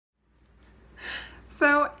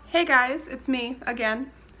Hey guys, it's me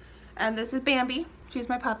again, and this is Bambi. She's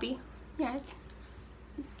my puppy. Yes.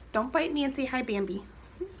 Don't bite me and say hi, Bambi.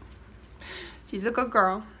 She's a good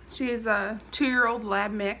girl. She's a 2-year-old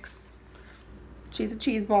lab mix. She's a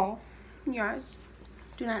cheese ball. Yes.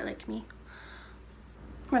 Do not lick me.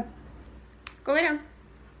 Come on. Go lay down.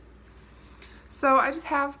 So I just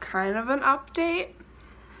have kind of an update.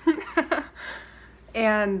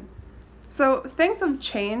 And so things have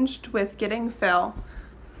changed with getting Phil.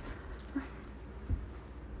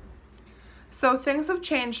 I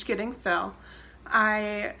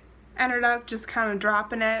ended up just kind of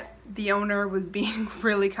dropping it. The owner was being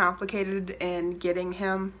really complicated in getting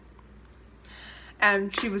him,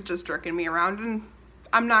 and she was just jerking me around, and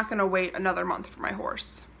I'm not going to wait another month for my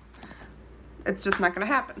horse. It's just not going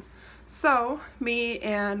to happen. So me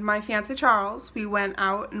and my fiance Charles, we went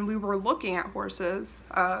out and we were looking at horses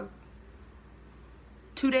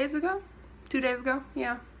 2 days ago? 2 days ago,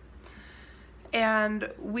 yeah. And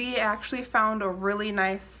we actually found a really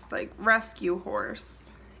nice like rescue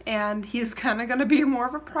horse, and he's kind of going to be more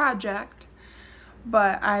of a project,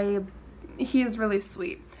 but he is really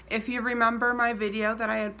sweet. If you remember my video that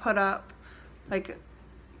I had put up like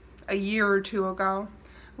a year or two ago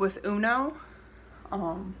with Uno,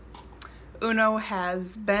 Uno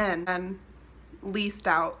has been leased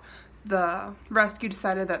out. The rescue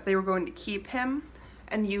decided that they were going to keep him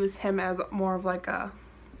and use him as more of like a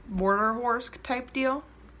border horse type deal.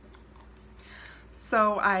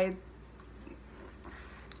 So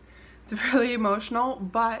it's really emotional,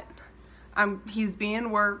 but he's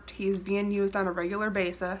being worked, he's being used on a regular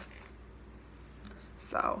basis,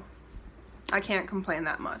 so I can't complain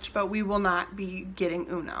that much. But we will not be getting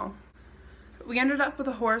Uno. We ended up with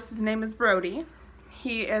a horse. His name is Brody.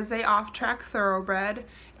 He is a off-track thoroughbred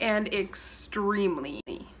and extremely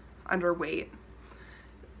underweight,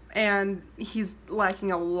 and he's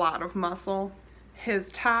lacking a lot of muscle.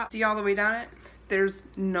 His top, see all the way down it, there's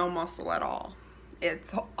no muscle at all.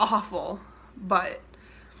 It's awful, but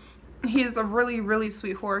he's a really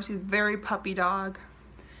sweet horse. He's very puppy dog,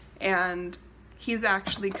 and he's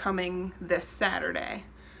actually coming this Saturday,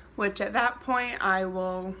 which at that point I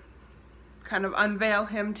will kind of unveil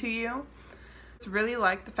him to you. It's really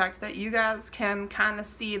like the fact that you guys can kind of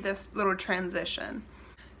see this little transition,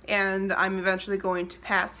 and I'm eventually going to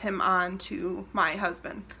pass him on to my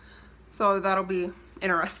husband, so that'll be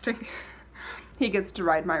interesting. He gets to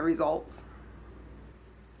ride my results.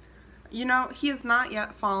 You know, he has not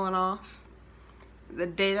yet fallen off. The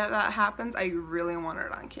day that that happens, I really want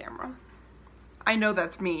it on camera. I know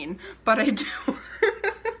that's mean, but I do.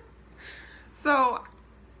 So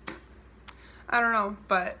I don't know,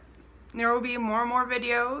 but there will be more and more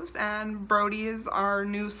videos, and Brody is our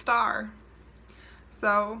new star.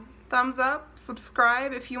 So thumbs up,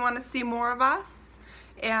 subscribe if you want to see more of us,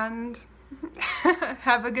 and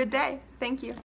have a good day. Thank you.